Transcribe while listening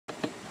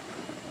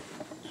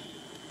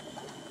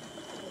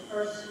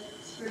First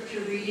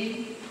scripture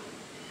reading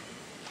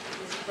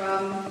is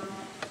from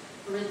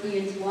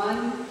Corinthians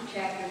 1,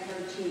 chapter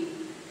 13,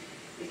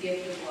 the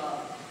gift of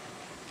love.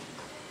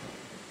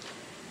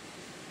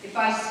 If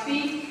I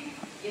speak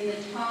in the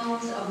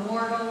tongues of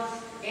mortals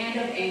and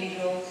of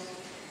angels,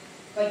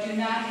 but do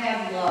not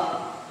have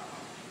love,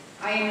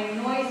 I am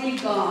a noisy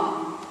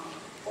gong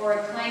or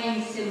a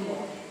clanging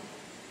cymbal.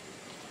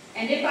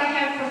 And if I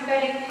have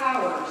prophetic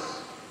powers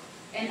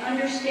and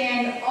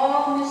understand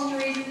all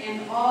mysteries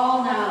and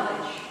all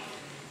knowledge,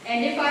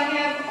 and if I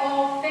have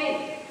all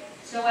faith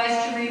so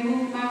as to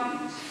remove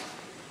mountains,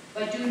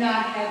 but do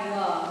not have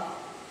love,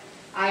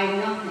 I am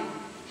nothing.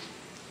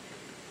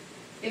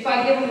 If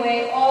I give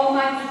away all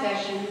my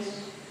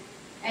possessions,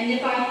 and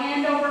if I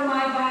hand over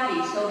my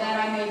body so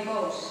that I may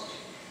boast,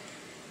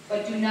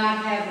 but do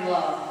not have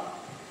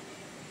love,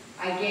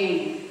 I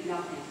gain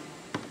nothing.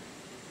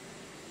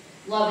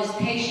 Love is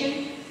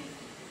patient,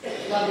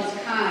 love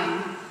is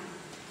kind.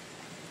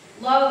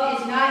 Love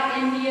is not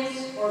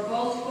envious or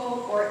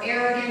boastful or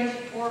arrogant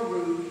or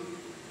rude.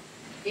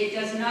 It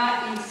does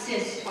not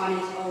insist on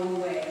its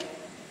own way.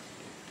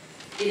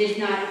 It is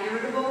not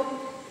irritable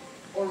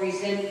or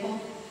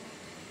resentful.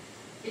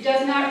 It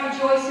does not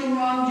rejoice in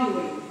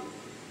wrongdoing,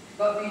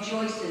 but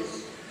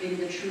rejoices in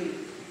the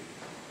truth.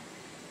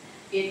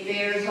 It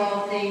bears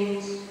all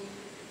things,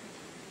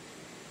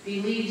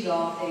 believes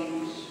all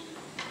things,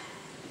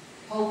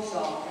 hopes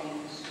all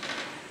things,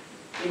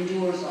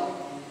 endures all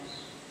things.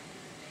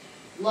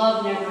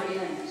 Love never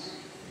ends.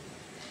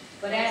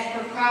 But as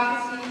for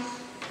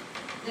prophecies,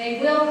 they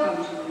will come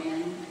to an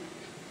end.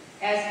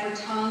 As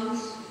for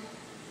tongues,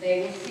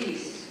 they will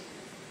cease.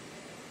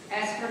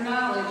 As for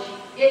knowledge,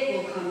 it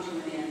will come to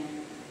an end.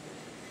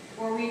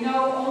 For we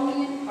know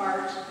only in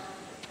part,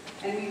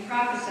 and we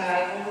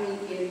prophesy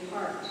only in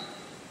part.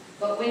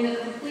 But when the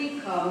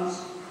complete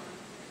comes,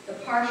 the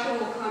partial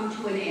will come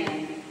to an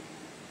end.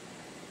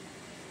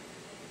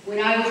 When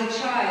I was a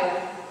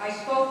child, I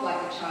spoke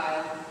like a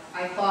child.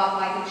 I thought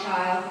like a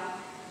child.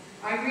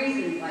 I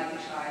reasoned like a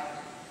child.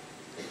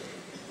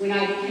 When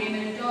I became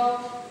an adult,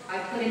 I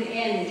put an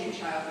end to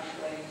childish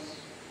ways.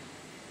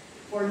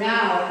 For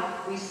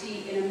now we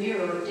see in a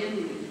mirror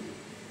dimly,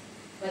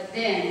 but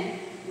then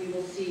we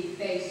will see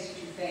face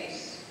to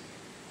face.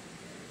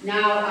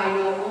 Now I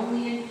know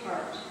only in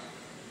part.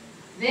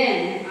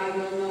 Then I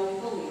will know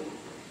fully,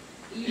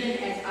 even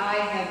as I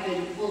have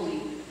been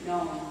fully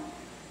known.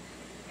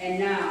 And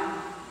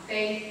now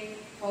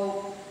faith,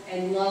 hope,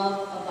 and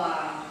love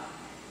abide,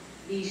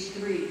 these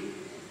three,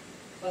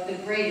 but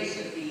the greatest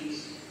of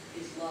these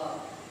is love.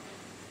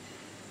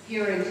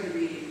 Here ends the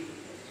reading.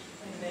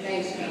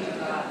 Thanks be to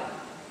God.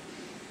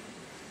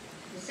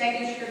 The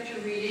second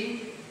scripture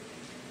reading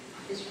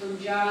is from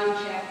John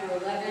chapter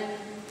 11,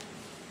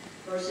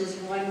 verses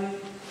 1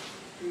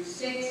 through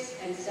 6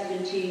 and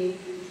 17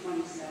 through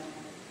 27.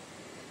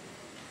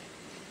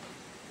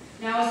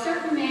 Now a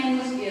certain man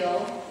was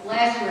ill,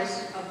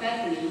 Lazarus of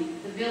Bethany,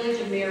 the village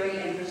of Mary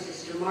and her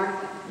sister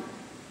Martha.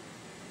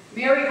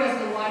 Mary was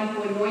the one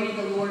who anointed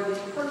the Lord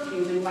with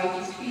perfume and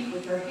wiped his feet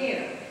with her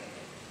hair.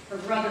 Her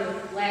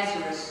brother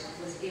Lazarus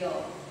was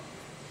ill.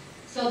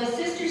 So the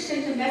sisters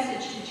sent a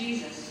message to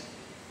Jesus,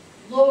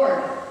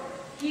 "Lord,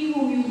 he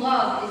whom you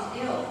love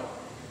is ill."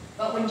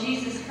 But when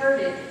Jesus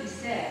heard it, he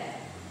said,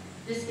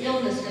 "This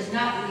illness does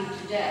not lead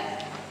to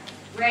death.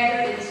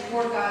 Rather, it is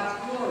for God's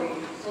glory,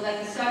 so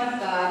that the Son of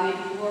God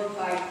may be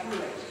glorified through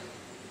it."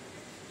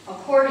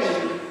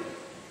 Accordingly,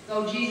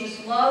 though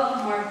Jesus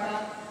loved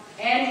Martha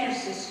and her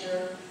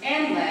sister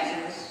and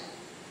Lazarus,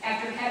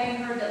 after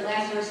having heard that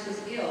Lazarus was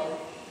ill,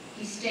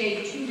 he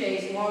stayed 2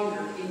 days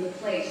longer in the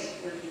place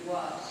where he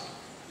was.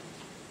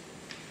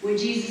 When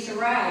Jesus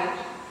arrived,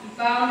 he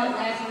found that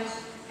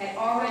Lazarus had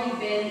already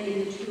been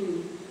in the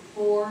tomb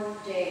 4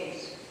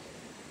 days.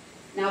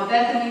 Now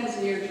Bethany was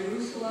near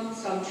Jerusalem,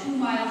 some 2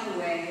 miles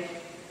away,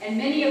 and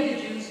many of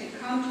the Jews had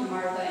come to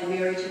Martha and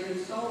Mary to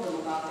console them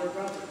about their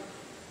brother.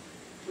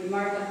 When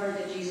Martha heard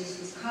that Jesus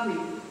was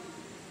coming,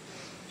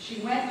 she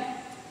went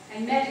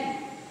and met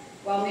him,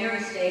 while Mary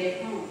stayed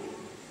at home.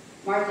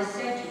 Martha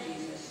said to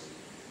Jesus,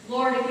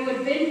 "Lord, if you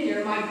had been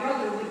here, my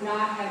brother would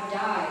not have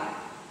died.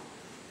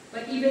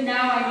 But even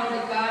now I know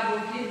that God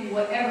will give you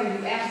whatever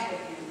you ask of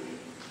him."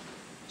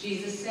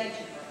 Jesus said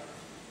to her,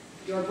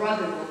 "Your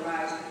brother will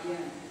rise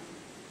again."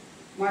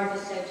 Martha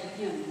said to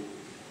him,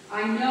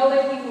 "I know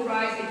that he will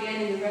rise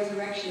again in the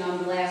resurrection on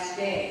the last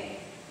day."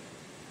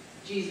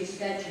 Jesus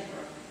said to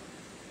her,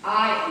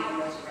 "I am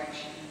the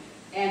resurrection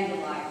and the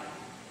life.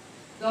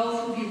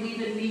 Those who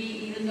believe in me,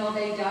 even though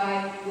they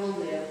die, will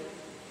live.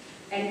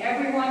 And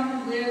everyone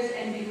who lives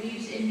and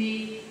believes in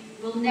me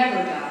will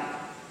never die.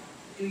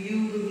 Do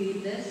you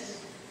believe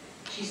this?"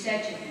 She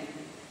said to him,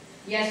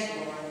 "Yes,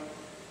 Lord.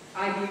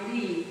 I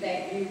believe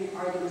that you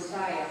are the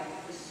Messiah,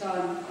 the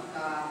Son of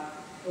God,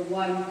 the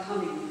one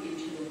coming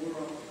into the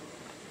world."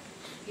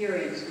 Here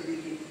is the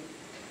reading.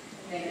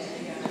 Thanks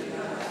be to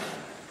God.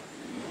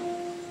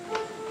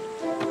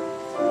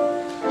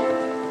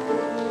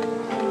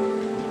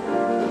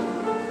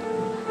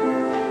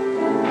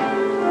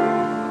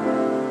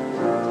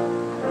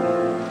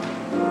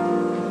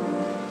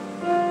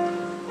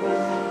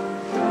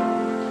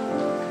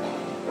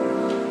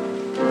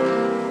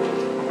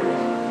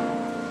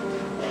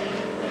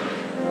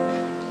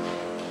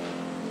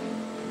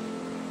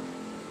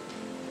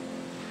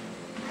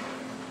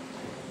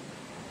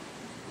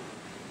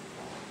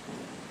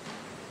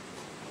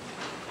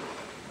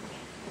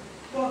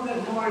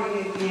 Good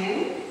morning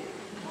again.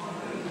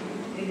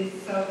 It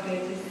is so good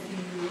to see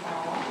you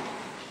all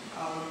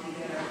of you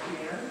that are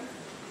here.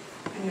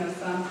 I know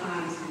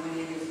sometimes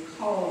when it is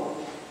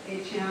cold,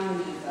 it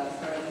challenges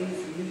us, or at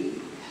least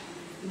me.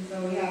 And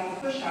so we have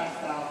to push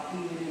ourselves,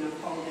 even in a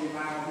cold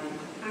environment,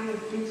 to kind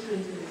of enter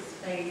into the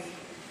space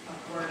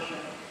of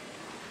worship,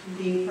 and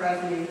being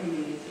present in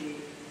community,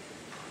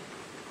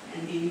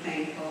 and being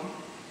thankful,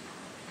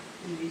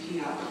 and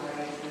reaching out for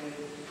gratitude,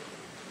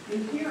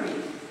 and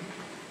hearing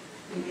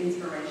an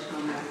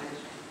inspirational message.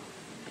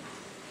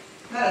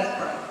 Let us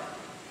pray.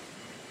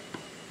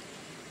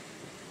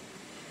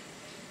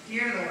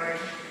 Dear Lord,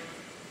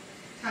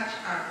 touch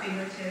our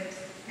fingertips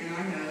and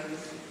our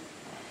nose,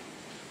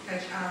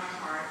 touch our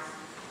hearts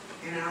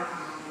and our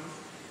eyes,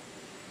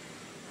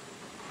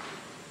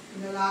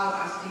 and allow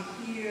us to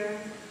hear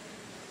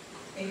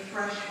a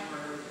fresh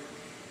word,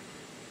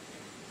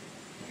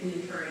 an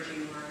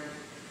encouraging word,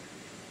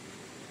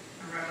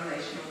 a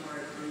revelational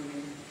word from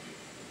you.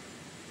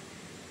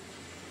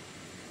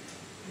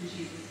 In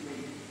Jesus'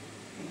 name,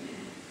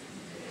 amen.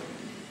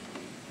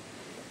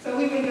 So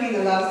we've been doing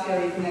the love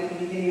series, and at the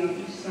beginning of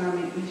each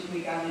sermon, each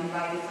week, I've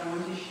invited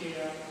someone to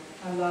share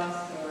a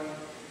love story.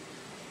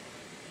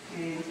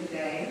 And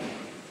today,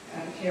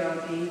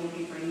 Gerradine will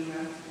be bringing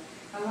us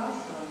a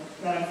love story.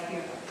 Let us hear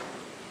it.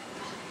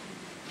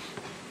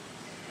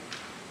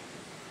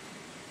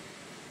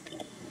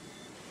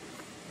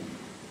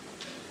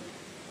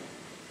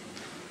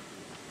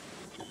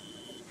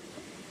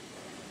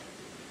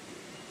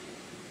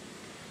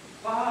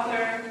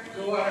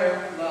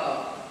 Father-daughter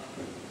love.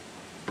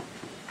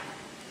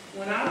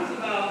 When I was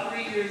about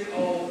 3 years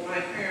old, my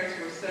parents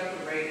were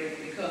separated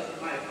because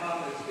of my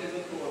father's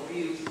physical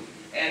abuse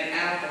and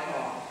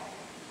alcohol.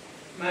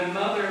 My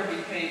mother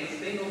became a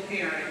single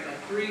parent of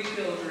 3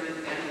 children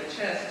and a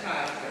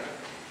chastiser.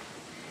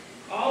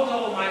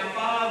 Although my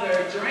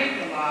father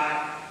drank a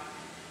lot,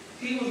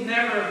 he was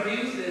never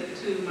abusive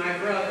to my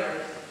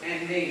brothers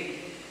and me.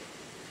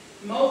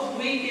 Most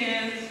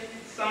weekends,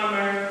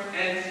 summer,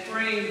 and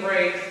spring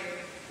breaks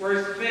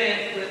were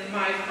spent with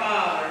my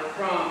father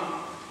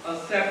from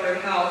a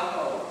separate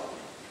household.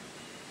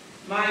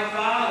 My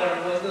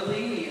father was the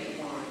lenient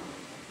one.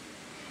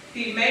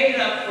 He made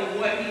up for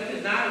what he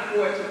could not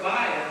afford to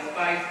buy us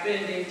by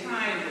spending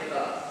time with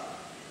us.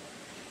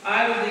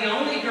 I was the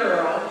only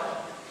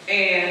girl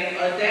and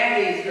a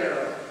daddy's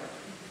girl.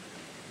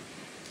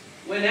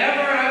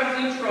 Whenever I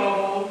was in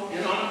trouble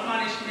and on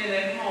punishment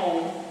at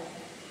home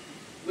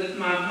with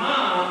my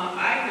mom,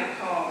 I could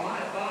call my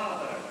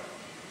father,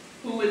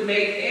 who would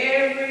make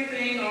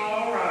everything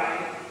all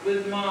right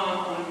with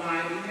mom on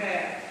my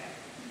behalf.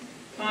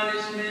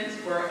 Punishments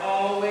were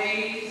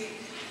always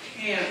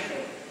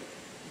canceled,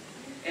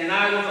 and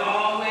I was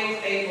always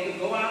able to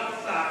go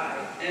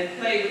outside and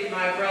play with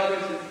my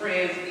brothers and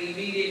friends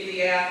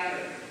immediately after.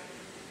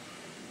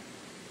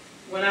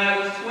 When I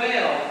was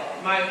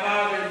 12, my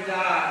father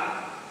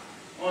died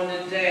on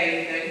the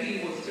day that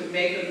he was to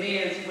make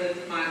amends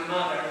with my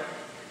mother,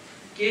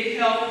 get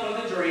help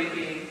for the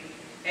drinking,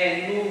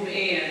 and move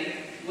in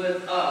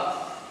with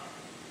us.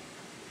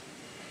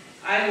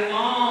 I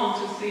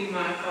longed to see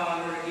my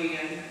father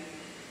again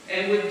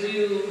and would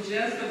do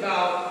just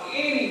about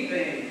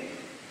anything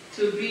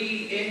to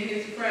be in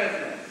his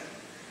presence.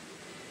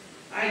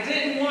 I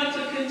didn't want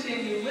to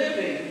continue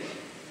living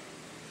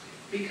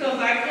because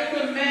I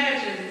couldn't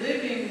imagine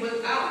living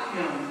without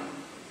him.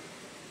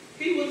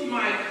 He was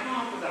my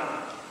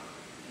confidant,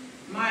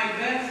 my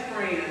best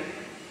friend,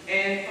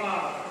 and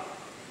father.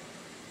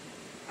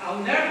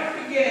 I'll never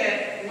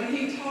forget when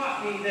he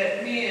taught me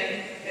that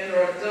men and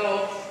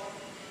adults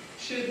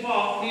should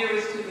walk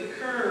nearest to the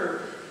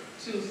curb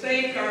to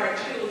safeguard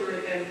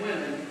children and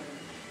women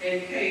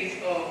in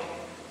case of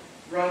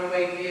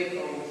runaway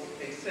vehicles,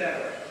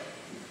 etc.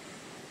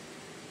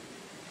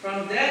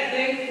 From that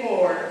day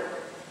forward,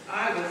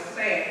 I was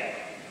sad,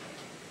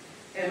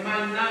 and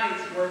my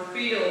nights were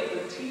filled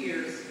with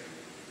tears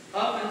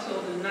up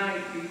until the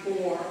night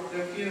before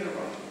the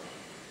funeral.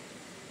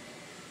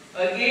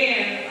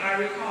 Again, I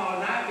recall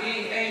not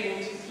being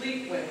able to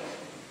sleep well.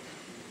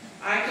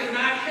 I could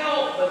not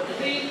help but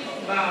think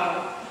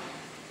about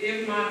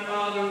if my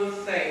father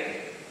was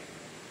safe.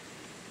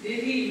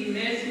 Did he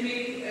miss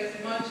me as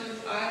much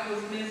as I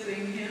was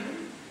missing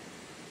him?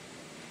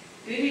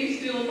 Did he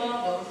still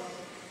love us?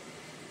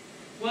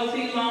 Was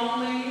he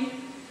lonely,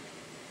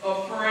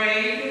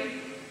 afraid,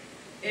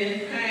 in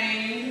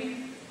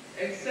pain,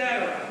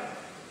 etc.?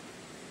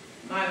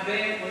 My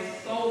bed was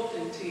soaked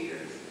in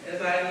tears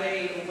as I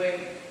lay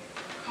awake,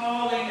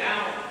 calling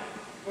out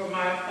for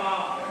my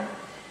father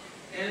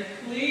and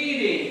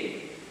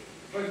pleading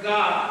for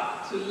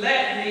God to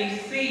let me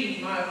see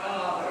my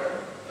father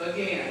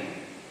again.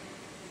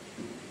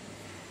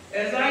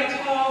 As I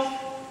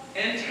tossed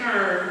and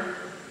turned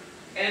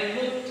and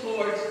looked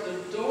towards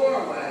the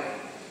doorway,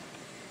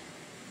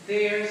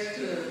 there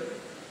stood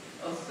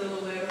a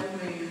silhouette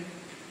of man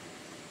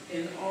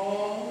in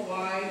all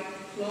white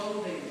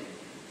clothing,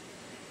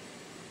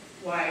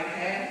 white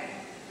hat,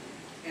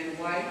 and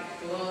white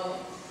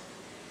gloves.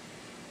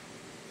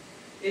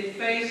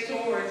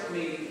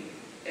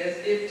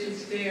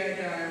 stare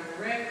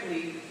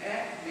directly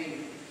at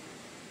me.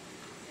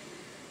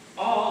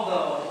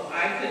 Although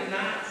I could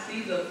not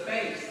see the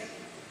face,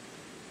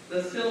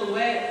 the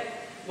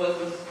silhouette was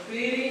a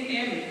spitting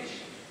image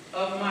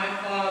of my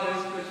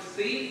father's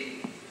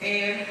physique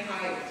and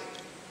height.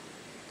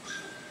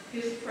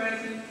 His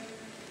presence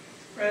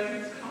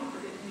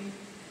comforted me.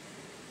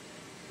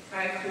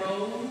 I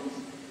closed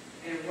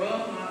and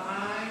rubbed my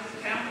eyes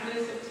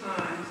countless of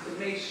times to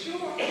make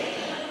sure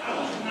I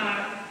was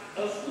not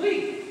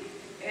asleep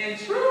and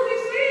truly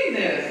seeing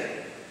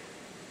this.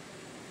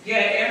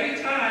 Yet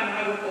every time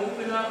I would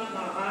open up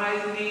my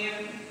eyes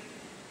again,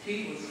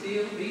 he would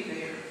still be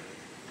there.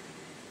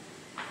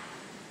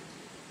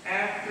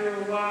 After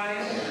a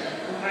while,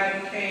 I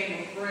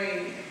became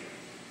afraid,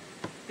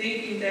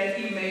 thinking that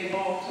he may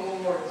walk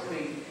towards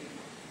me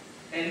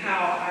and how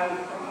I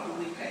would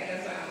probably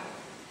pass out.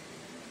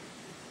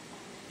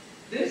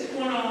 This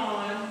went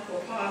on for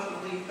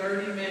possibly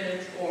 30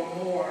 minutes or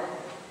more.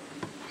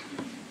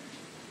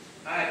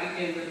 I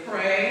began to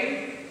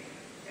pray,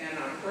 and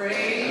I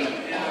prayed,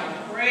 and I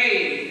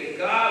prayed that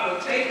God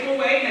would take him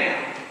away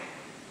now,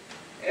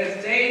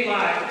 as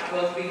daylight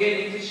was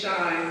beginning to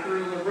shine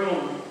through the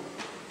room.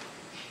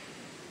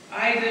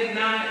 I did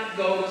not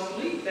go to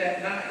sleep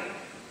that night,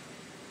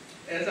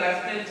 as I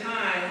spent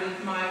time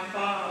with my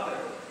father,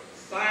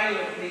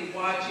 silently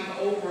watching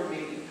over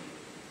me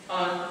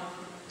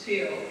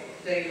until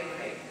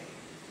daylight.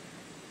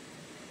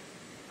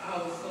 I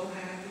was so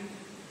happy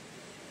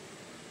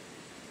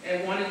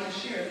and wanted to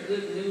share the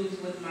good news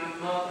with my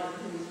mother,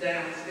 who was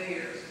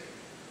downstairs.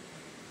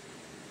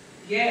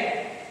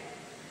 Yet,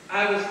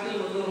 I was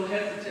still a little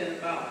hesitant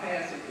about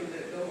passing through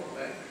that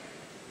doorway.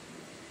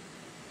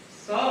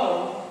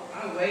 So,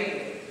 I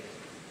waited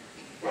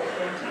for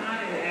some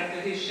time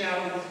after his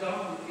shower was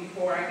gone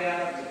before I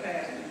got up to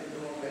pass through the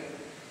doorway.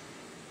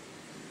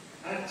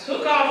 I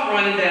took off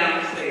running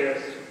down the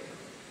stairs.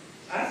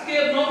 I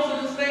skipped most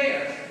of the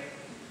stairs.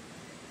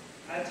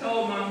 I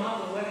told my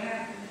mother what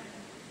happened.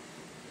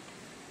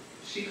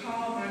 She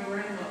called my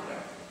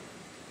grandmother,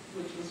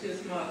 which was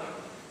his mother,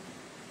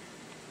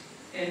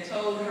 and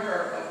told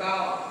her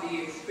about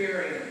the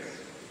experience.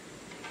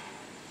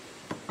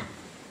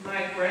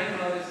 My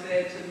grandmother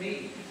said to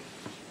me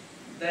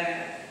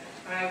that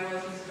I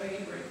was his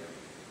favorite.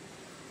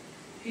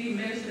 He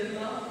missed and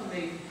loved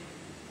me.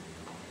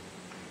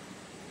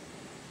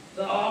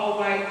 The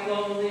all-white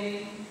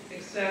clothing,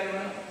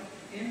 etc.,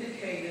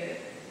 indicated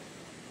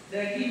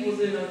that he was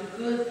in a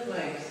good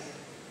place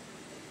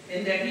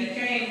and that he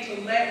came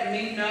to let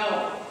me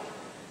know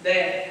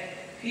that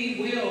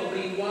he will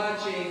be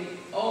watching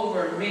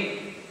over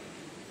me.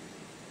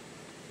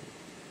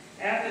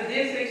 After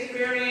this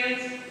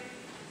experience,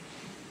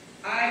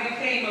 I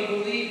became a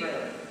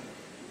believer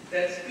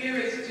that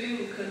spirits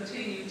do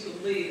continue to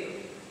live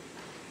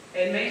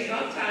and may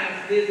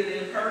sometimes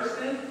visit in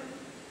person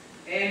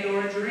and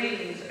or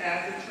dreams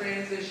after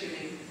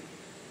transitioning.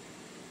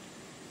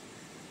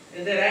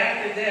 And that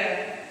after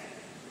death,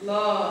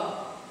 love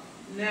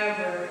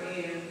never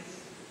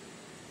ends.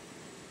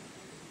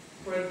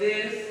 For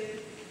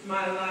this,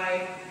 my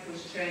life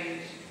was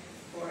changed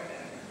forever.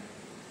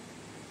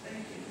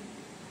 Thank you.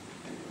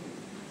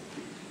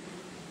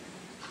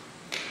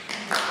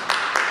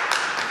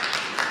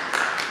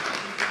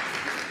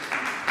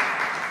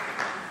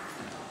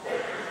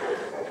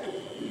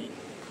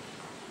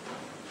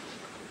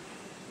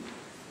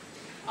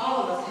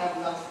 All of us have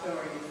love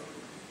stories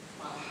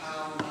about how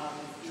love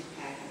has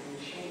impacted and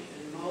shaped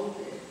and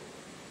molded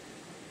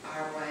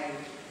our way.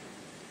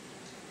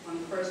 On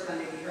the first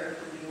Sunday we heard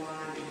from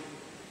Yuan,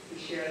 he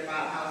shared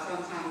about how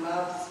sometimes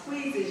love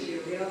squeezes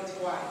you real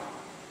tight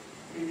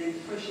and then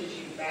pushes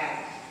you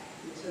back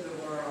into the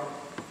world.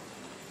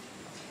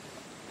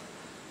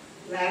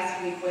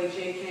 Last week, Wei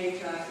Jin came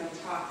to us and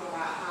talked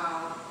about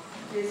how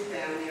his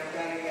family, or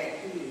better yet,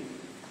 he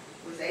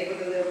was able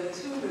to live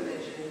with two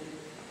religions,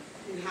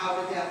 and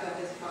how the death of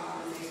his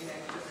father made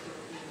that crystal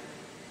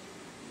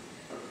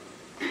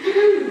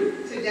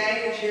clear.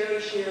 Today,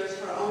 Jerry shares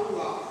her own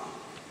loss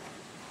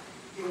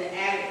and the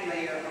added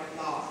layer of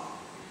loss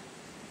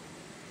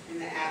in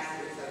the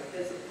absence of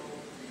physical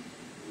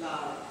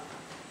love.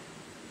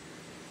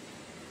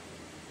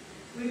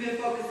 We've been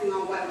focusing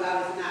on what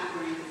love is not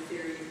during this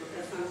series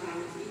because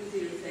sometimes it's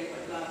easier to say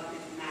what love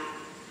is not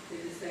than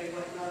to say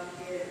what love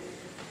is.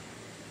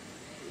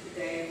 And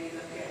today we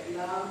look at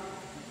love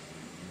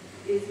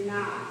is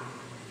not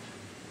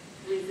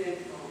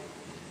resentful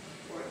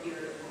or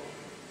irritable.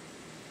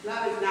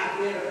 Love is not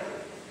bitter.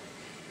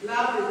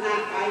 Love does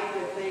not bite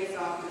your face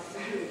off,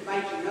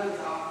 bite your nose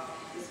off,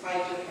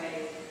 despite your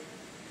face.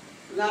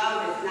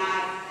 Love is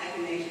not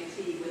echinacea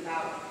tea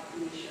without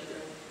any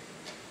sugar.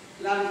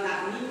 Love is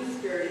not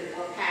mean-spirited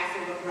or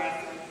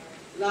passive-aggressive.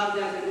 Love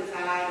doesn't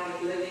reside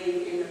with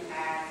living in the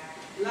past.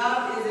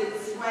 Love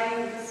isn't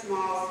sweating the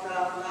small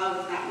stuff.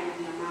 Love is not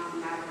making a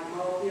mountain out of a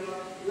molehill.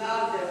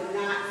 Love does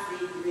not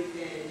seek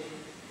revenge.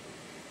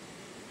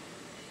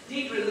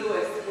 Deborah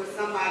Lewis was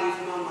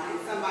somebody's mama and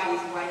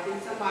somebody's wife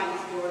and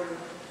somebody's daughter,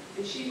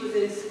 and she was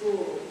in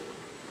school.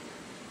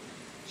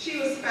 She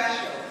was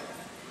special.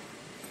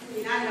 I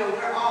mean, I know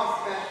we're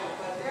all special,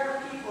 but there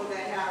are people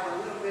that have a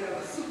little bit of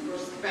a super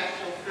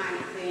special kind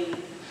of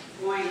thing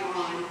going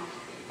on.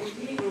 And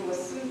Deborah was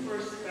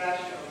super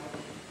special.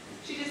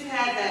 She just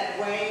had that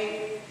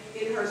way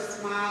in her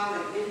smile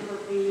and in her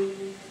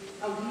being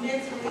of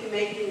mentally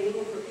making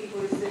room for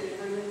people to sit in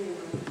her living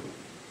room.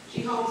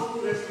 She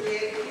homeschooled her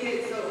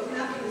kids, so it was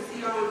nothing to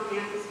see her on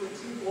campus with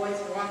two boys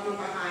walking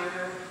behind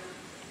her.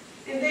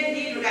 And then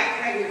Deborah got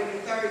pregnant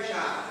with a third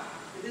child.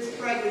 And this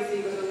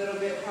pregnancy was a little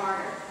bit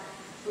harder.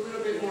 It's a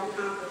little bit more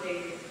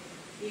complicated,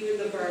 even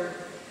the birth.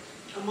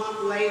 A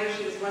month later,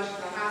 she was rushed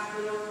to the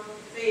hospital.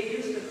 They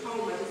induced a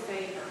coma to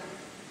save her.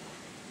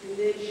 And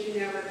then she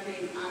never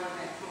came out of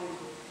that coma.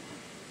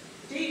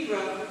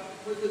 Deborah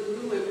was the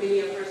glue in many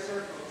of her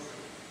circles.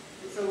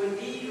 And so when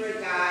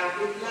Deborah died,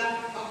 it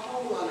left a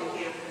hole on the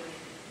campus.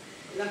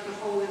 It left a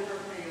hole in her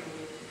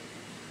family.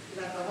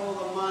 It left a hole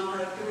among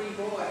her three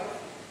boys.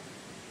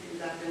 It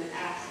left an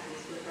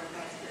absence with her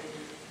husband.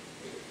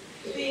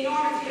 The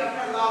enormity of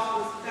her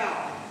loss was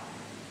felt.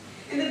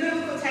 In the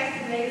biblical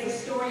text today is a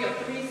story of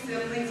three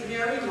siblings,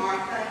 Mary,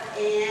 Martha,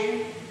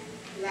 and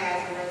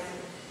Lazarus,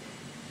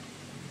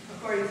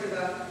 according to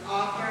the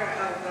author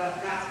of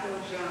the Gospel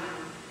of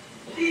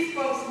John. These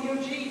folks knew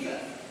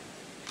Jesus.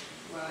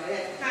 Well,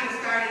 it kind of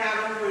started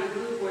out over in a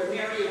group where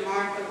Mary and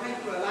Martha went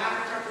through a lot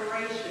of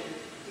preparation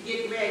to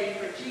get ready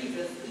for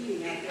Jesus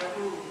eating at their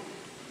home.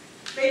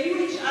 They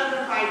knew each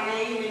other by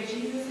name, and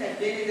Jesus had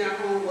been in their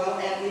home, well,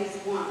 at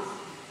least once.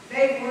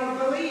 They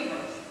were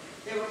believers.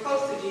 They were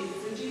close to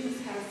Jesus, and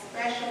Jesus had a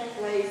special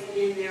place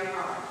in their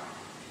heart.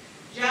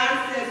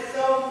 John says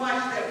so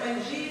much that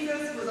when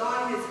Jesus was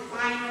on his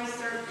final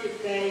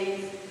circuit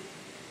days,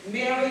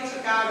 Mary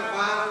took out a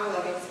bottle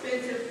of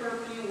expensive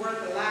perfume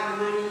worth a lot of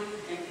money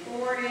and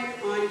poured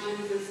it on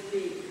Jesus'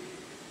 feet.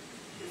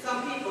 And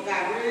some people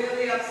got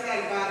really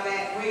upset about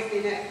that,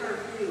 wasting that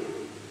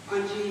perfume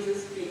on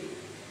Jesus' feet.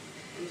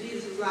 And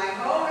Jesus was like,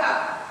 hold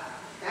up,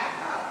 back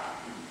up.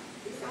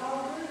 It's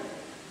all good.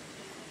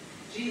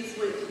 Jesus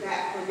went to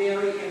bat for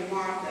Mary and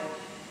Martha.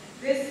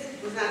 This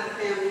was not the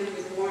family he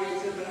was born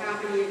into, but how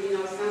many of you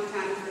know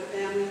sometimes the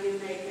family you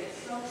make it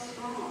so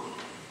strong?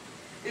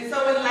 And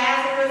so when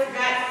Lazarus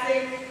got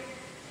sick,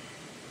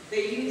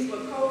 they used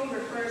what Kobe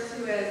refers to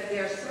as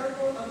their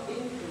circle of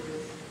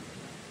influence.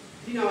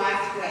 You know, I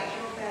scratch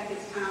your back,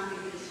 it's time for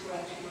you to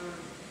scratch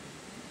mine.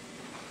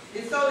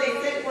 And so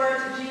they sent word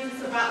to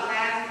Jesus about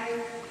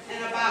Lazarus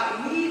and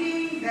about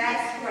needing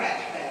that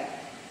scratch back.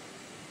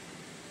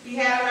 He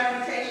had a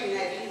reputation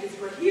that Jesus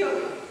for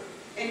healing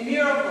and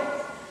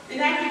miracles. And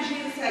after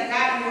Jesus had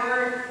gotten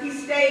word, he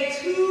stayed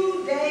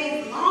 2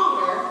 days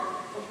longer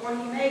before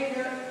he made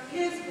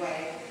his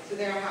way to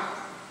their house.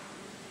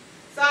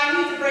 So I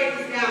need to break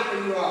this down for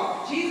you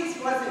all. Jesus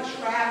wasn't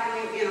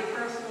traveling in a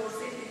personal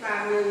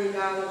 $65 million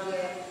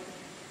jet.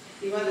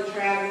 He wasn't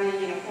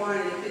traveling in a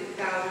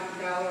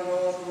 $450,000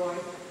 Rolls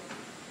Royce.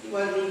 He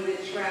wasn't even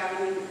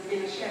traveling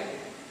in a Chevy.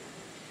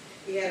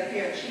 He had a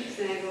pair of cheap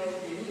sandals,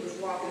 and he was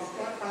walking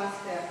step by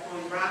step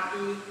on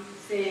rocky,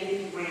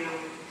 sandy ground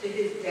to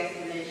his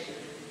destination.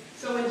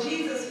 So when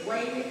Jesus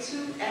waited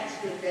 2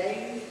 extra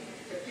days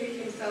to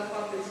pick himself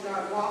up and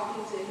start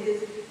walking to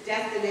his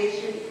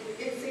destination,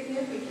 it's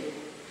significant.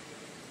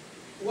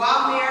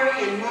 While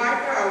Mary and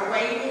Martha are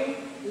waiting,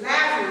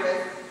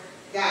 Lazarus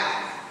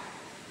dies.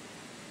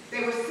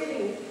 They were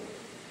sitting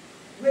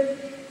with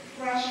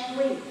fresh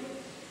grief.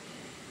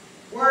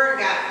 Word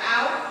got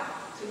out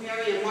to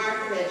Mary and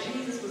Martha that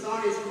Jesus was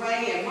on his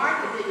way, and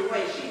Martha didn't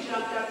wait. She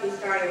jumped up and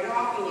started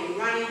walking and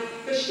running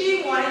because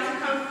she wanted to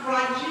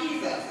confront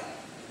Jesus.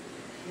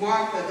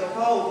 Martha, the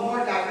bold, more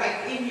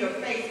direct,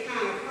 in-your-face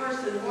kind of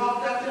person,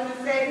 walked up to him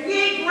and said,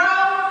 Negro!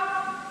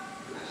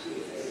 No, she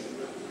didn't say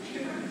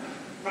Negro.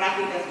 But I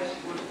think that's what she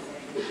wanted to say.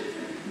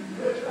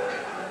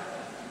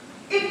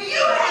 If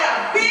you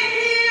had been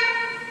here,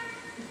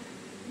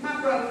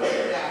 my brother would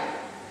have died.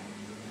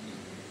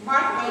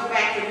 Martha goes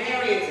back to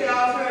Mary and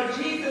tells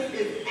her Jesus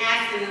is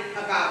asking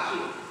about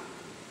you.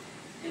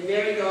 And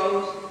Mary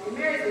goes, and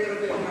Mary's a little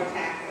bit more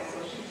tactful,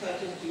 so she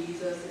touches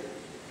Jesus and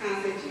kind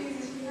of says,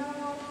 Jesus, you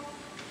know,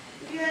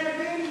 if you had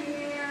been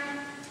here,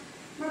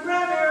 my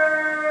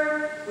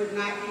brother would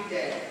not be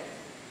dead.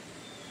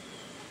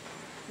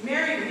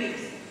 Mary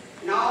weeps,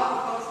 and all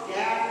the folks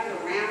gathered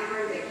around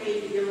her that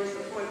came to give her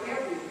support,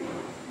 they're weeping.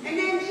 And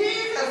then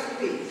Jesus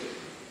weeps.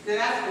 Now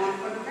that's one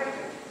for the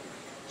record.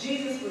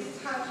 Jesus was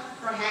touched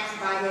perhaps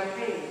by their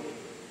pain.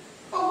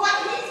 But what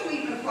he's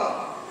weeping for?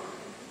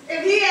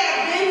 If he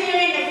had been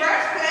here in the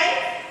first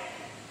place,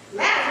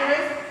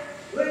 Lazarus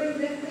wouldn't have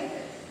been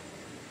dead.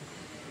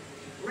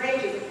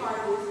 Rage is a part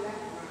of this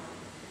background.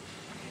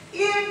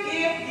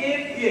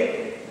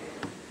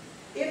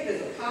 If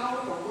is a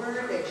powerful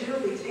word that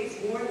generally takes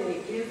more than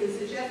it gives and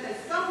suggests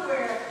that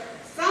somewhere,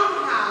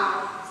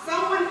 somehow,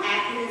 someone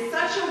acted in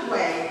such a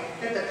way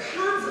that the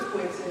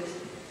consequences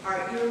are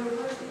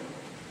irreversible.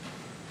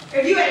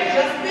 If you had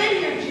just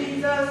been here,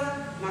 Jesus,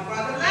 my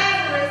brother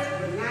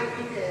Lazarus would not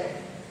be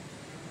dead.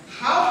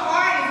 How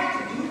hard is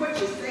it to do what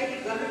you say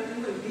you're going to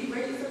do and be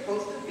where you're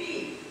supposed to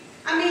be?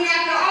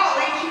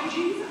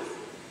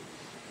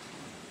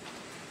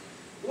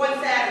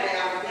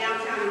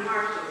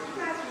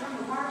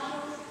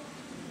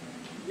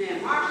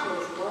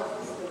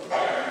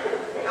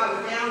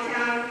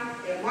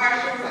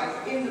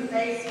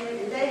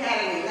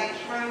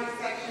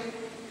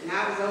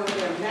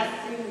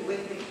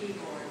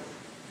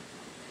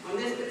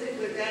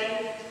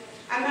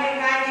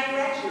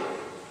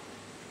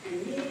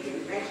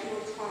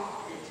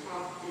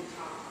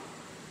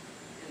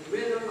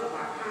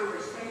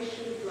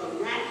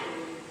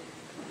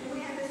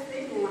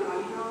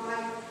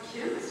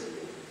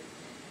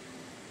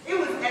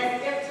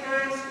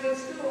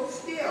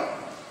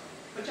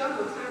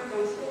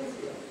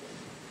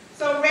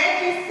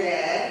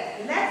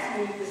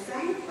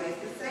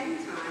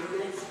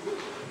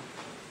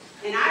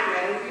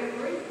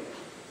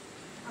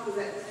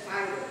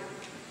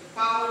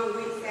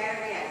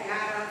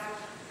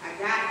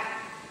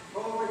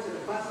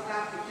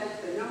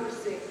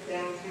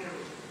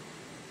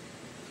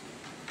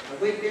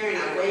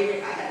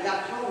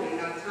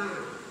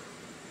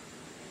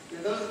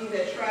 Now, those of you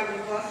that travel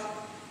the bus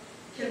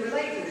can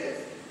relate to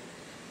this.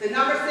 The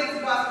number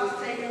 6 bus was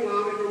taking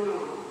longer than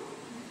normal.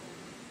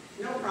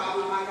 No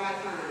problem, I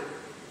got time.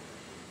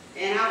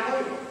 And I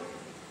waited.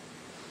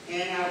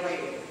 And I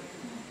waited.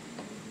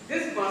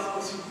 This bus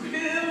was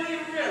really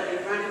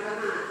running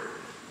behind.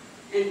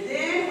 And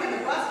then when the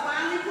bus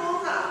finally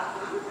pulled up,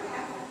 I'm going to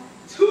have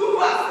 2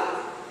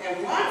 buses at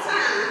one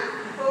time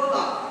pull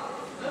up.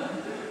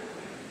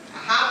 I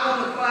hop on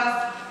the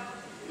bus,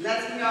 it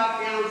lets me off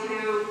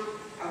downtown.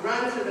 I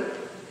run to the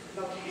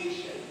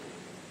location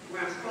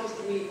where I'm supposed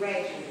to meet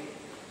Reggie,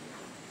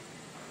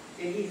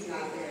 and he's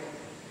not there.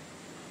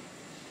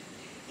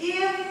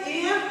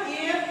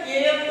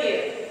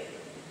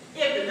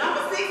 If the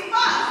number 6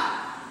 bus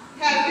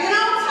had been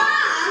on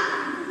time,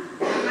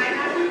 I might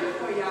not be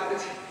before y'all.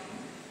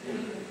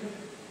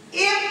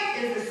 If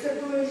is the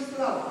slippery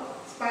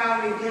slope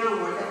spiraling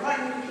downward that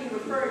Martin Luther King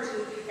referred to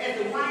as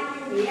the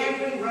winding,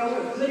 meandering road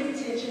of good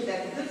intentions that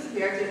the good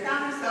Samaritan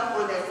found himself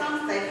on that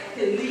some say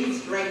can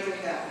lead straight to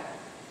hell.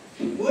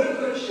 Woulda,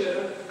 coulda,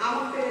 shoulda,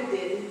 I'm afraid it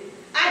didn't.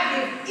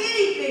 I'd give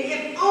anything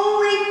if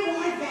only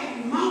for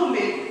that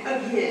moment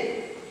again.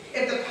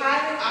 If the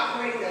pilot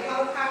operating the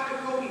helicopter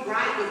Kobe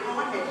Bryant was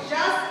on had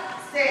just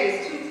said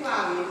it's too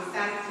cloudy and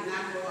decided to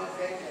not go up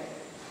that day.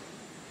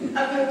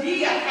 A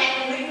Padilla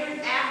had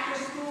lingered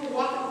after school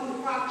walking through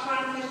the park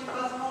trying to catch the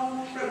bus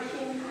home from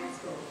King High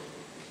School.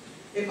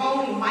 If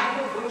only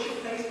Michael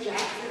Butcherface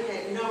Jackson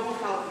had known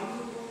how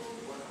beautiful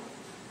it was.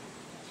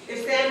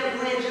 If Sandra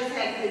Bland just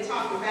hadn't been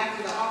talking back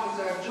to the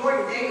officer, if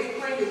Jordan Davis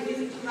playing his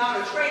music too loud,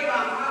 or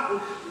Trayvon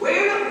Martin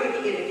wearing a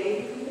wig in a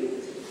gated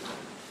community.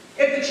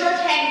 If the church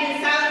hadn't been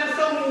silent for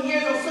so many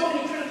years on so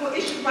many critical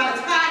issues, by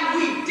the time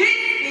we did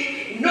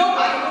speak,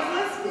 nobody was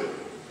listening.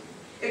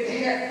 If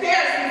the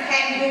Pharisees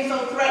hadn't been so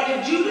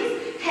threatening,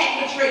 Judas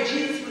hadn't betrayed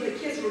Jesus with a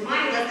kiss,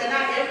 reminding us that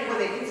not everyone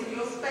that gets in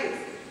your space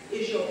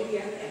is your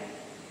BFF.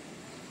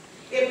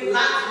 If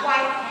Lot's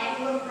wife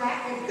hadn't looked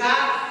back, if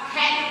God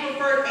hadn't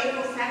preferred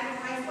Abel's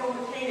sacrifice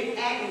over Cain, if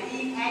Adam and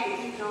Eve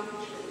hadn't eaten off the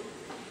tree.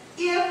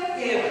 If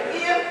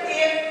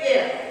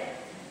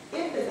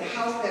is a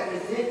house that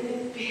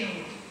resentment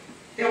filled.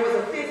 There was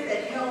a fence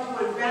that held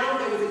one bound.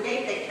 There was a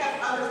gate that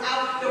kept others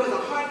out. There was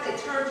a heart that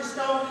turned to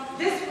stone.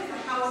 This was a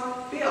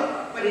house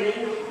built, but it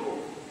ain't a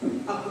home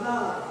of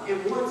love.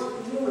 And once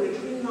knew and a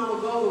dream long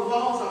ago, the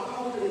walls are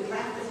colder than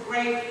Dracula's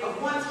grave,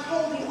 of once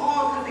holding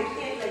on because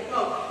they can't let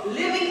go.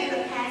 Living in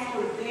the past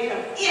on a bed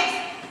of ifs,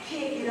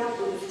 can't get up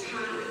when it's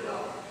time to go.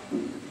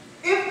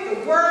 If the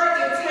word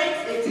it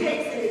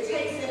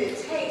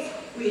takes,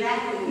 we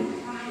laugh and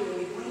we cry and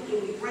we blink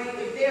and we break.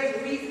 If there's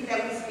a reason that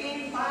we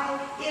stand by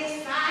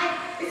inside,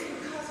 it's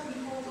because we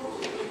hold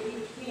on and we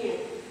can't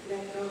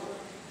let go.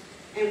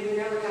 And we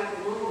never got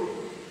the moment.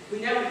 We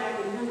never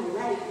got the memo.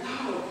 Let it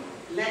go.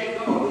 Let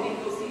it go. We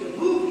didn't go see the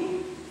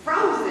movie.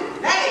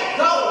 Frozen. Let it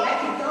go. Let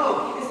it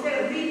go.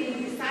 Instead of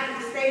leaving, we decided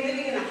to stay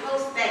living in a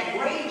house that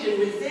rage and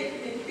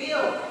resentment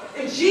filled.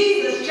 If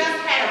Jesus just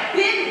had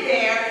been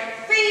there,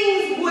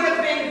 things would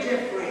have been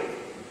different.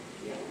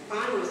 Yeah,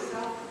 find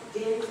yourself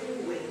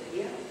dancing with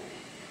you.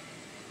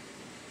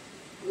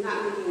 I'm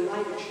not making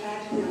light of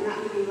tragedy. I'm not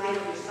making light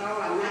of your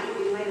sorrow. I'm not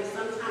making light of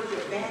sometimes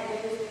your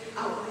bad days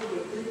outweigh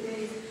your good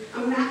days.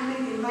 I'm not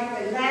making light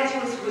that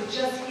Lazarus was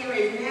just here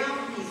and now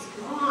he's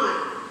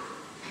gone.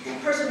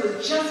 That person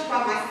was just by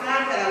my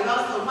side that I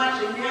love so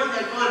much and now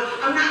they're gone.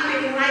 I'm not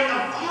making light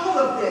of all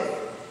of this.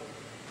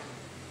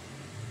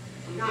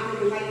 I'm not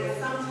making light that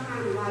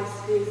sometimes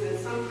life stinks and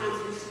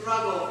sometimes we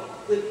struggle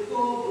with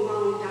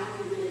full-blown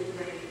documented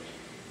rage.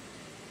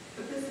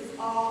 But this is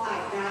all I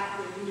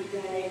got for you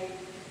today.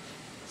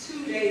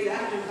 2 days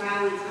after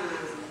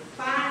Valentine's,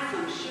 find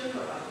some sugar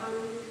or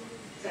honey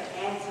to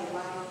add to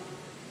life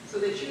so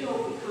that you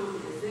don't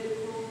become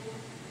resentful,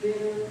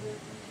 bitter.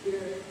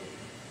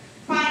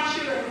 Find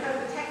sugar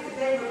because the text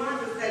today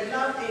reminds us that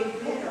love ain't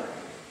bitter.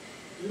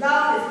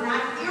 Love is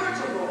not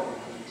irritable.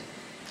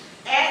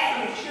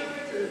 Add some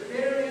sugar to the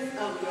bitterness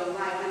of your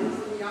life. I know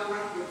some of y'all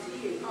like your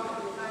tea and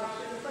coffee without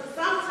sugar, but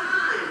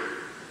sometimes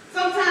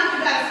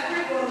you got to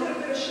sprinkle a little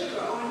bit of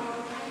sugar on your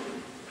life.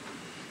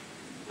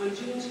 On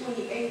June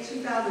 28,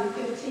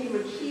 2015,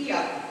 Makia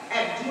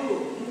Abdul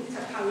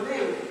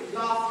Mutakalim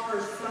lost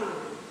her son.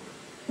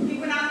 He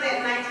went out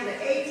that night to the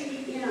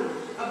ATM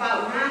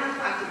about 9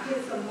 o'clock to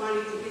get some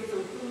money to get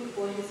some food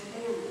for his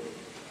family.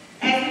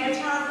 As he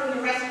returned from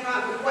the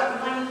restaurant with what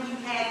money he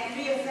had,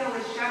 3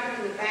 assailants shot him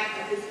in the back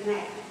of his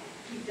neck.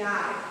 He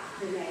died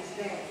the next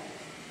day.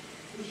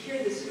 We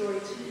hear this story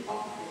too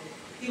often.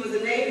 He was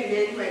a Navy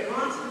man who had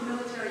gone to the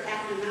military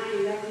after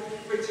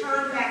 9/11,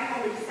 returned back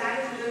home and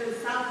decided to live in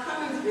South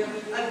Cumminsville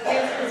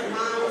against his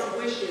mom's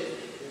wishes.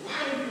 Why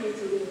did he need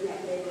to live in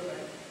that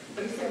neighborhood?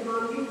 But he said,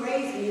 Mom, you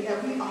raised me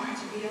that we are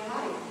to be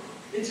alike.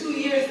 And 2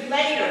 years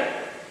later,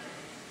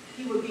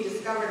 he would be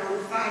discovered on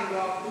the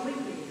sidewalk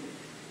bleeding.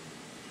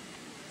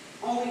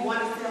 Only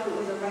one assailant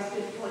was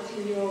arrested,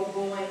 14-year-old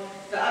boy.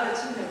 The other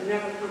 2 have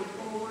never come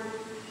forward.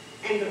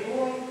 And the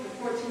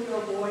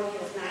 14-year-old boy,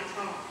 has not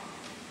talked.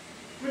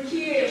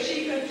 Makia, if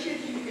she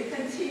continued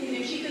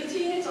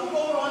to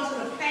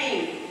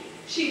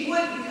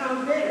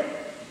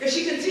If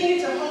she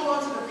continued to hold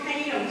on to the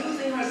pain of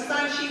losing her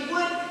son, she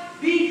would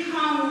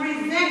become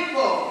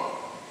resentful.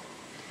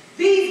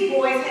 These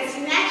boys had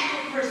snatched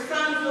her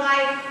son's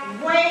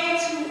life way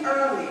too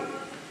early.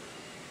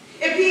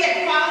 If he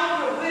had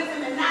followed her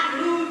wisdom and not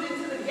moved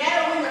into the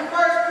ghetto in the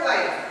first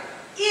place.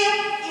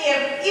 If.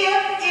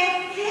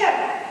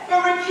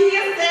 But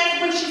Rakia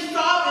says when she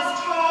saw this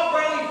tall,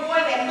 burly boy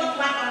that looked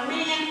like a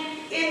man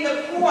in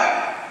the court,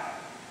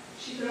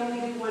 she could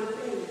only do one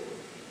thing,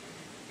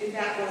 and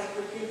that was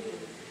forgive him.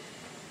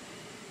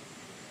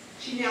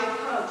 She now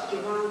hugs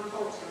Jerron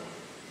Coulter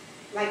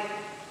like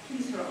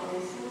he's her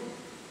own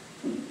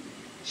son.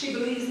 She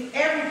believes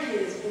every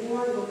kid is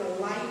born with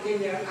a light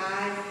in their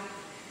eyes,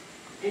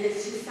 and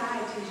it's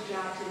society's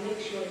job to make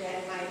sure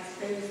that light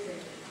stays there.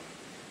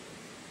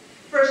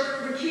 For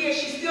Rakia,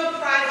 she still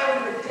cries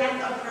over the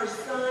death of her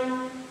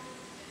son,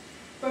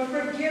 but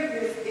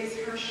forgiveness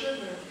is her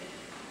sugar.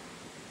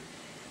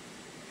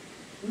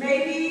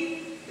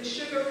 Maybe the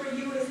sugar for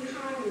you is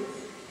kindness.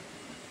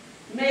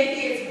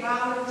 Maybe it's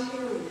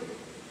volunteering.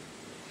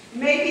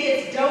 Maybe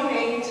it's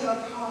donating to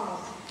a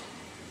cause.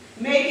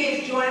 Maybe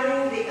it's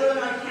joining the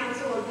Illinois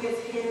Council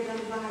Against Handgun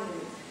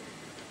Violence.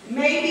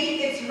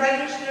 Maybe it's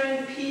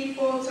registering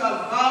people to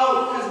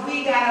vote, because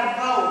we got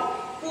to vote.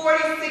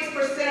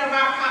 46% of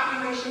our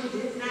population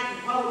did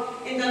not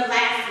vote in the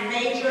last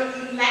major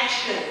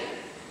election.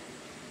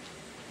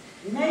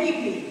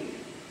 Maybe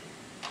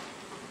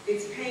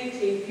it's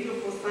painting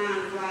beautiful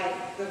signs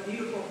like the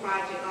beautiful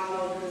project all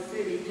over the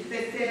city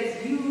that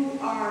says you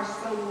are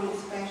someone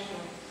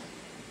special.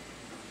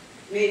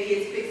 Maybe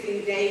it's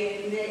fixing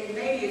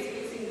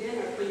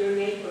dinner for your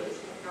neighbors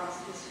across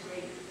the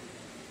street.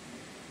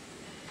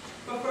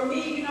 But for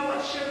me, you know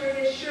what sugar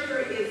is? Sugar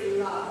is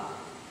love.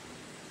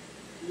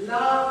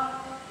 Love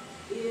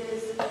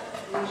is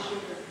my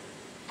sugar.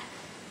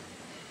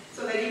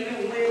 So that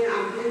even when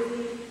I'm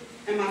busy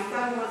and my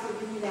son wants to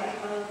give me that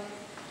hug,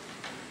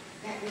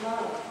 that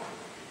love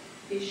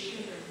is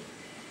sugar.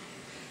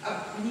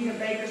 Anita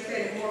Baker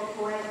said it more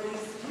poetically,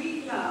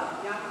 sweet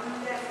love. Y'all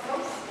remember that? So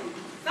sweet,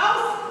 so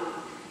sweet,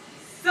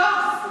 so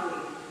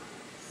sweet,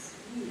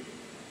 sweet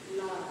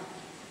love.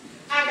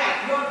 I got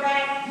your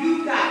back,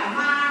 you got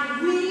mine.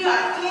 We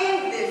are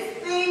in this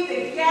thing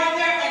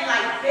together, and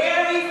like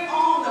berries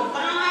on the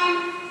vine,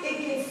 it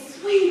gets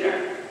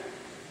sweeter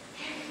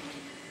every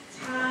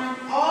time,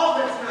 all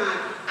the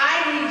time. I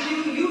need you,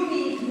 you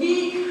need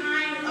me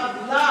kind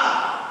of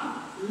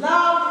love.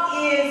 Love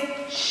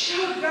is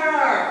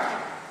sugar.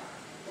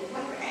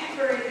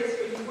 Whatever it is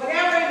for you,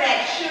 whatever that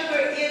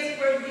sugar is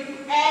for you,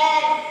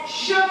 add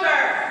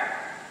sugar.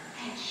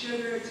 Add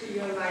sugar to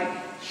your life.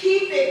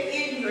 Keep it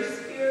in your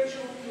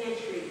spiritual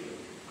pantry,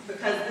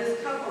 because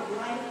this cup of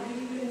life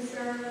we've been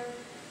served,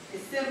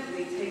 it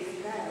simply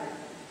tastes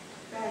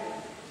better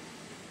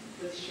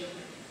with sugar.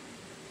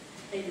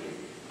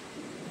 Amen.